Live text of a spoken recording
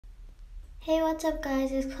Hey, what's up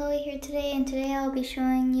guys, it's Chloe here today, and today I'll be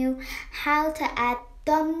showing you how to add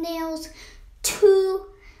thumbnails to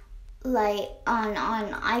on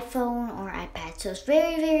iPhone or iPad. So it's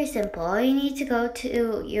very simple. All you need to go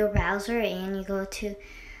to your browser and you go to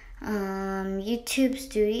YouTube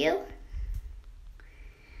Studio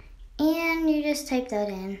and you just type that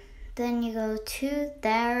in. Then you go to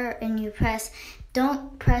there and you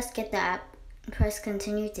don't press get the app, press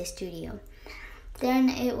continue to Studio. Then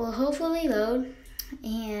it will hopefully load,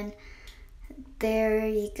 and there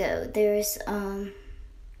you go. There's now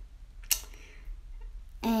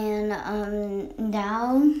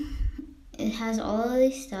it has all of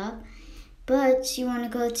this stuff, but you want to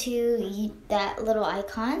go to that little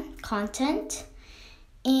icon, content,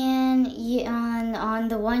 and on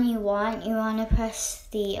the one you want to press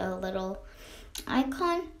the little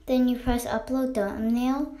icon. Then you press upload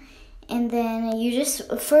thumbnail. And then you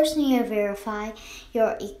just first need to verify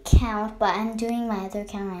your account, but I'm doing my other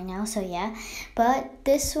account right now, so yeah. But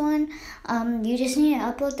this one, you just need to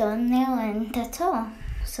upload the thumbnail, and that's all.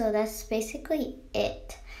 So that's basically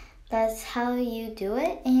it. That's how you do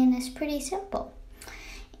it, and it's pretty simple.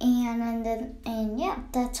 And yeah,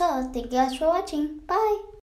 that's all. Thank you guys for watching. Bye.